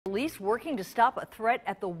Police working to stop a threat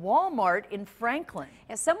at the Walmart in Franklin.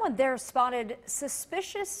 Yeah, someone there spotted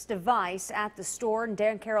suspicious device at the store, and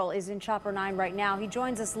Dan Carroll is in Chopper 9 right now. He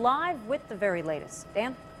joins us live with the very latest.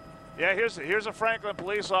 Dan? Yeah, here's a Franklin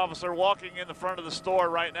police officer walking in the front of the store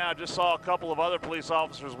right now. Just saw a couple of other police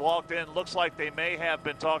officers walked in. Looks like they may have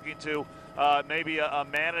been talking to maybe a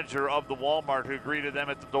manager of the Walmart who greeted them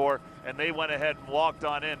at the door, and they went ahead and walked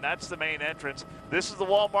on in. That's the main entrance. This is the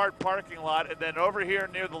Walmart parking lot, and then over here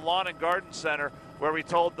near the Lawn and Garden Center, where we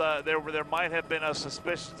told there might have been a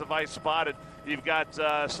suspicious device spotted. You've got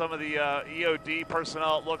some of the EOD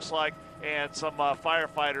personnel, it looks like, and some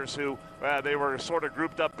firefighters who they were sort of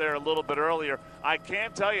grouped up there a little bit earlier. I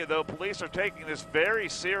can tell you, though, police are taking this very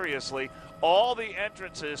seriously. All the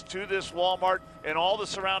entrances to this Walmart and all the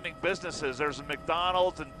surrounding businesses, there's a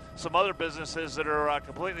McDonald's and some other businesses that are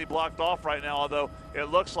completely blocked off right now, although it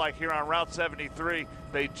looks like here on Route 73,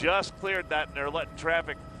 they just cleared that and they're letting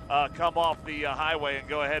traffic come off the highway and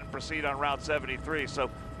go ahead and proceed on Route 73. So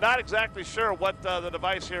not exactly sure what the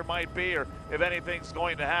device here might be or if anything's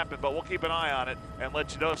going to happen, but we'll keep an eye on it and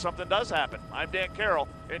let you know if something does happen. I'm Dan Carroll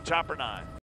in Chopper 9.